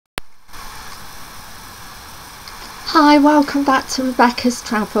Hi, welcome back to Rebecca's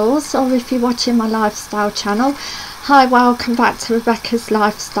Travels, or if you're watching my lifestyle channel, hi, welcome back to Rebecca's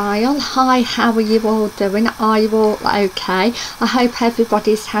Lifestyle. Hi, how are you all doing? Are you all okay? I hope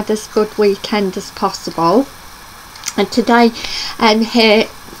everybody's had as good weekend as possible. And today here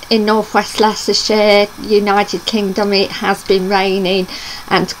in northwest Leicestershire, United Kingdom, it has been raining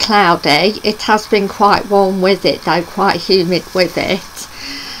and cloudy. It has been quite warm with it though, quite humid with it.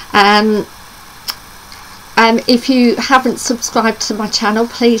 If you haven't subscribed to my channel,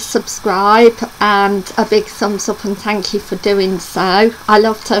 please subscribe, and a big thumbs up and thank you for doing so. I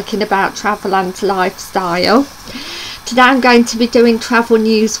love talking about travel and lifestyle. Today I'm going to be doing Travel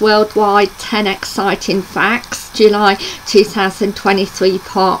News Worldwide 10 Exciting Facts, July 2023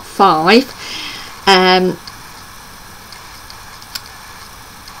 Part 5.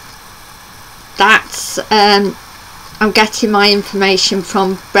 I'm getting my information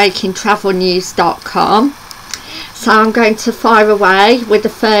from breakingtravelnews.com. So I'm going to fire away with the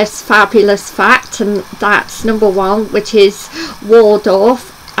first fabulous fact, and that's number 1, which is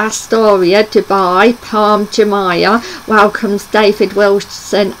Waldorf Astoria Dubai Palm Jumeirah welcomes David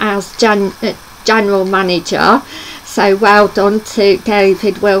Wilson as general manager. So well done to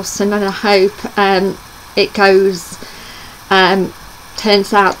David Wilson, and I hope it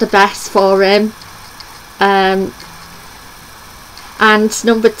turns out the best for him. And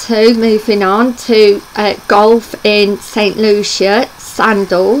number 2, moving on to golf in St. Lucia,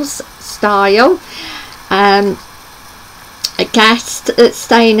 sandals style. A guest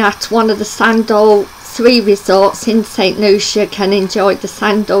staying at one of the Sandal 3 resorts in St. Lucia can enjoy the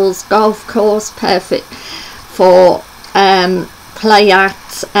Sandals golf course, perfect for play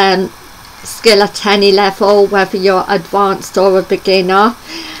at skill at any level, whether you're advanced or a beginner.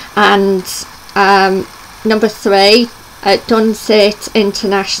 And number 3, Dunset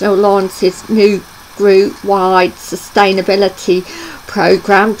International launches new group-wide sustainability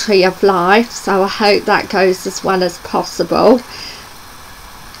program, Tree of Life. So I hope that goes as well as possible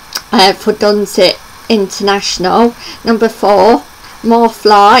for Dunset International. Number 4, more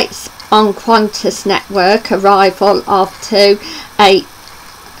flights on Qantas network, arrival of two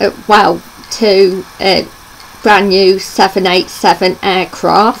brand new 787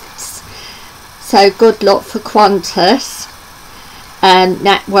 aircrafts. So good luck for Qantas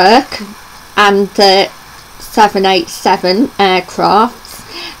network and the 787 aircrafts.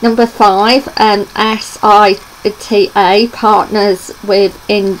 Number 5, SITA partners with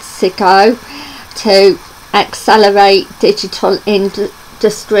Indigo to accelerate digital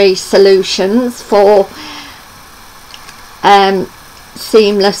industry solutions for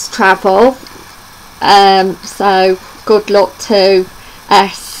seamless travel. So good luck to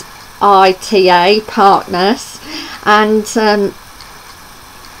SITA partners. And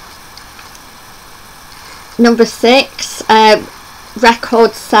number 6,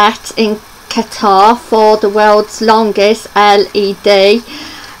 record set in Qatar for the world's longest LED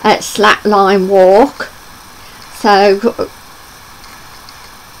slackline walk. So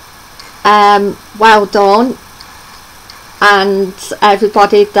well done, and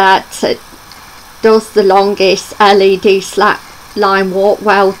everybody that does the longest LED slackline walk,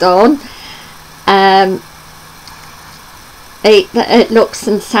 well done. It looks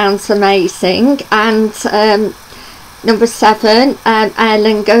and sounds amazing. And number 7, Aer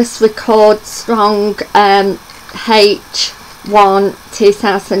Lingus records strong H1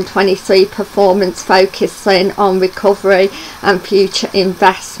 2023 performance, focusing on recovery and future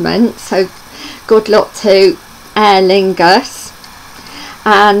investment. So good luck to Aer Lingus,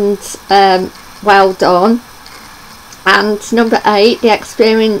 and well done. And number 8, the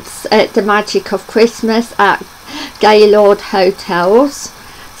experience the magic of Christmas at Gaylord Hotels.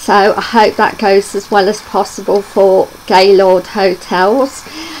 So I hope that goes as well as possible for Gaylord Hotels.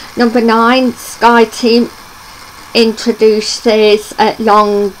 Number 9, SkyTeam introduces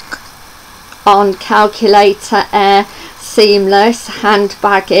long on calculator air seamless hand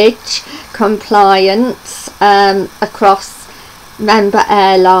baggage compliance across member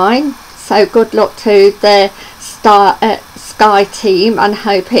airline. So good luck to the SkyTeam, and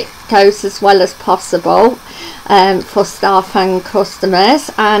hope it goes as well as possible for staff and customers.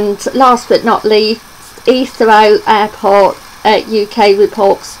 And last but not least, Heathrow Airport UK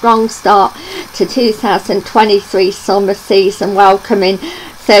reports strong start to 2023 summer season, welcoming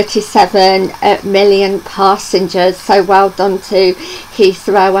 37 million passengers. So well done to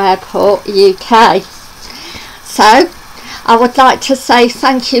Heathrow Airport UK. So I would like to say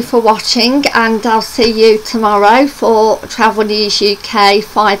thank you for watching, and I'll see you tomorrow for Travel News UK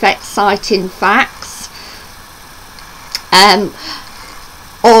 5 exciting facts.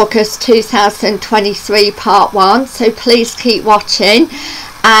 August 2023 part 1, so please keep watching,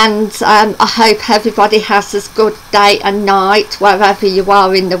 and I hope everybody has a good day and night wherever you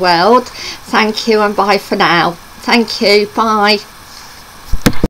are in the world. Thank you and bye for now. Thank you, bye.